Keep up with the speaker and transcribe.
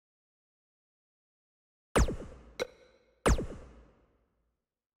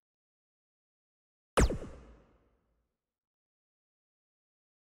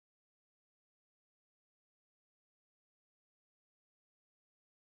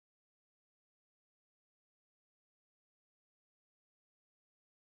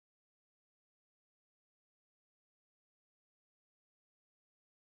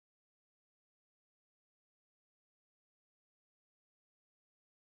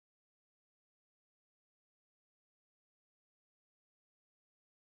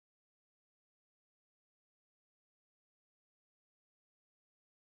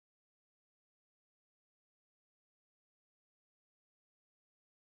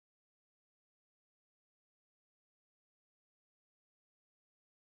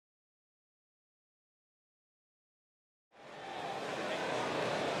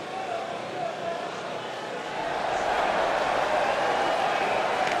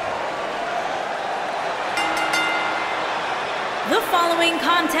The following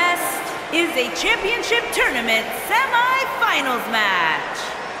contest is a championship tournament semi-finals match.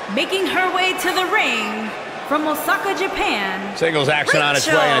 Making her way to the ring from Osaka, Japan. Singles action on its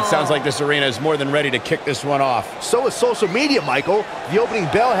way, and it sounds like this arena is more than ready to kick this one off. So is social media, Michael. The opening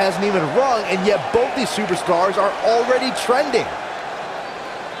bell hasn't even rung, and yet both these superstars are already trending.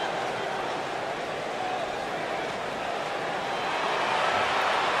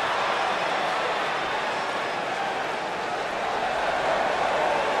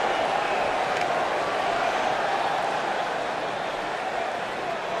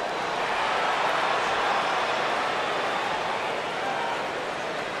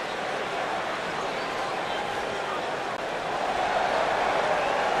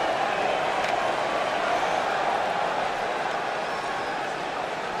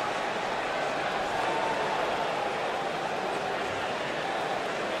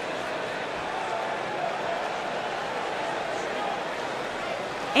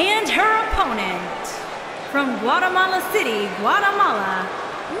 And her opponent, from Guatemala City, Guatemala,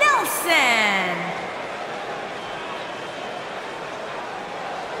 Nelson.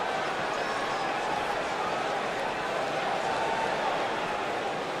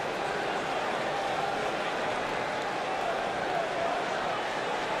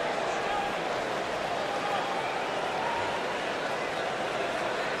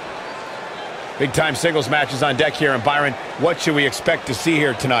 Big-time singles matches on deck here, and Byron, what should we expect to see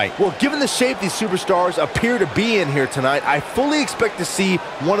here tonight? Well, given the shape these superstars appear to be in here tonight, I fully expect to see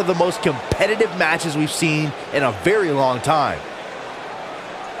one of the most competitive matches we've seen in a very long time.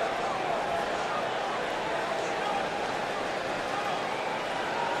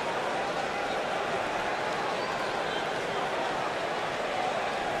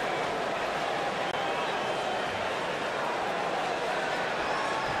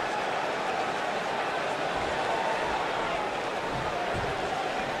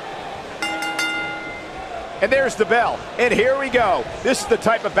 And there's the bell, and here we go. This is the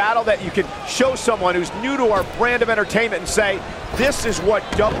type of battle that you can show someone who's new to our brand of entertainment and say, this is what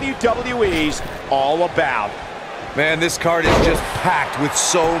WWE's all about. Man, this card is just packed with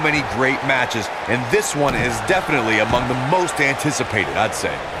so many great matches, and this one is definitely among the most anticipated, I'd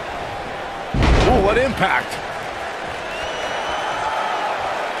say. Ooh, what impact!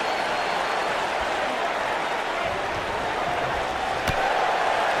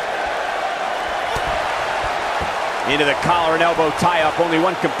 Into the collar and elbow tie-up. Only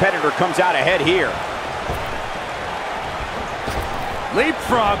one competitor comes out ahead here.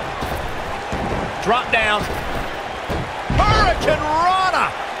 Leapfrog. Drop down. Hurricane Rana.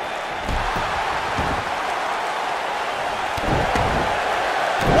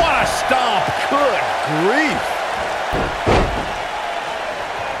 What a stomp. Good grief.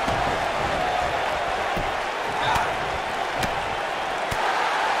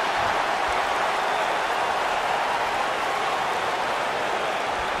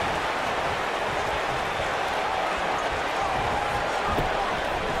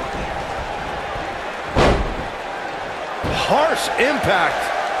 Harsh impact.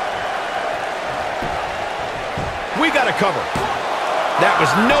 We got a cover. That was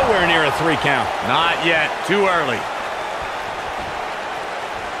nowhere near a 3 count. Not yet. Too early.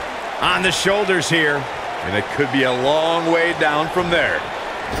 On the shoulders here. And it could be a long way down from there.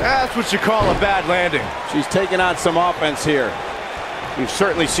 That's what you call a bad landing. She's taking on some offense here. We've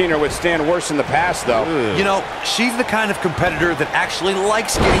certainly seen her withstand worse in the past, though. You know, she's the kind of competitor that actually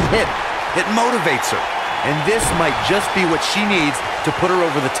likes getting hit. It motivates her. And this might just be what she needs to put her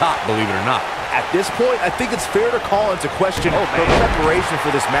over the top, believe it or not. At this point, I think it's fair to call into question her preparation for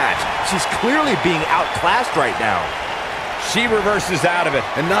this match. She's clearly being outclassed right now. She reverses out of it.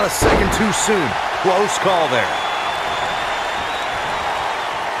 And not a second too soon. Close call there.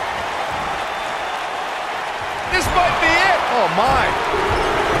 This might be it. Oh, my.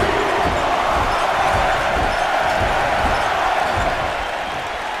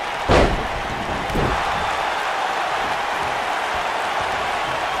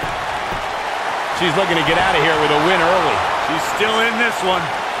 She's looking to get out of here with a win early. She's still in this one.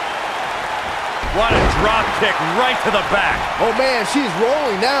 What a drop kick right to the back. Oh, man, she's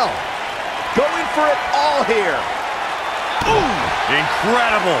rolling now. Going for it all here. Ooh,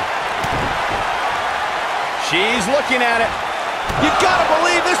 incredible. She's looking at it. You gotta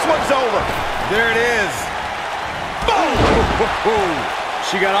believe this one's over. There it is. Boom!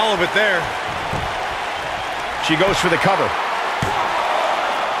 She got all of it there. She goes for the cover.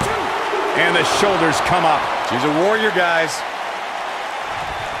 And the shoulders come up. She's a warrior, guys.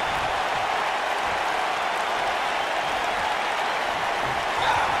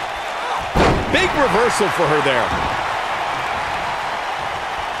 Big reversal for her there.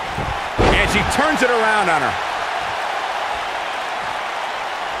 she turns it around on her.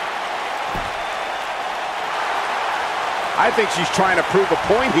 I think she's trying to prove a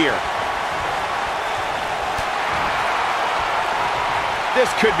point here.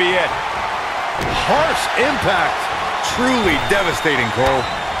 This could be it. Harsh impact. Truly devastating, Cole.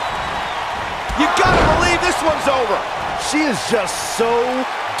 You gotta believe this one's over. She is just so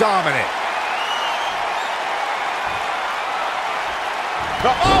dominant.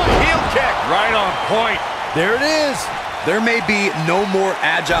 Oh, heel kick. Right on point. There it is. There may be no more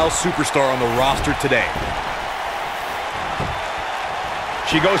agile superstar on the roster today.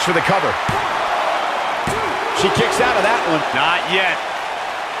 She goes for the cover. She kicks out of that one. Not yet.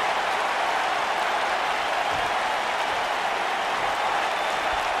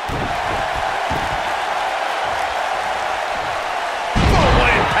 Oh,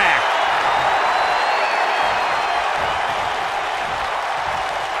 what impact.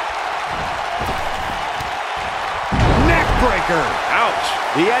 Neck breaker. Ouch.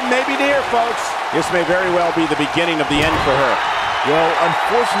 The end may be near, folks. This may very well be the beginning of the end for her. Well,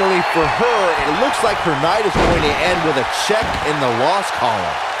 unfortunately for her, it looks like her night is going to end with a check in the loss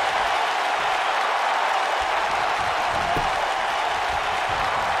column.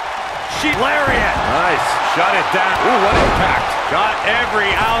 Lariat. Nice. Shut it down. Ooh, what impact. Got every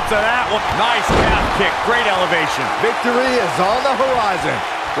ounce of that one. Nice calf kick. Great elevation. Victory is on the horizon.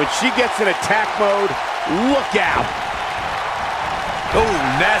 When she gets in attack mode, look out. Oh,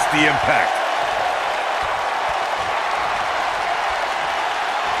 nasty impact.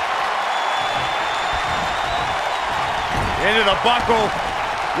 Into the buckle.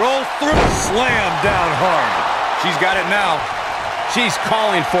 Rolls through. Slam down hard. She's got it now. She's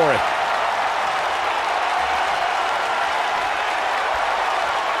calling for it.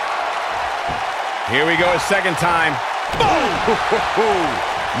 Here we go a second time. Boom!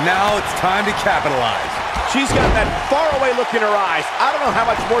 Now it's time to capitalize. She's got that faraway look in her eyes. I don't know how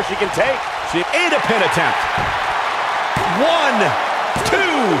much more she can take. She ate a pin attempt. 1, 2,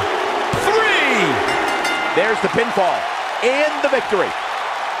 3. There's the pinfall and the victory.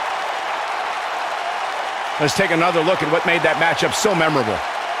 Let's take another look at what made that matchup so memorable.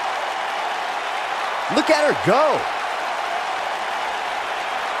 Look at her go.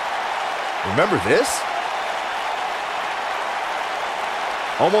 Remember this?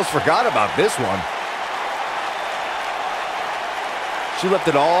 Almost forgot about this one. She left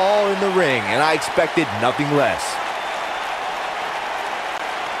it all in the ring, and I expected nothing less.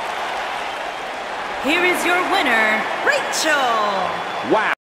 Here is your winner, Rachel. Wow.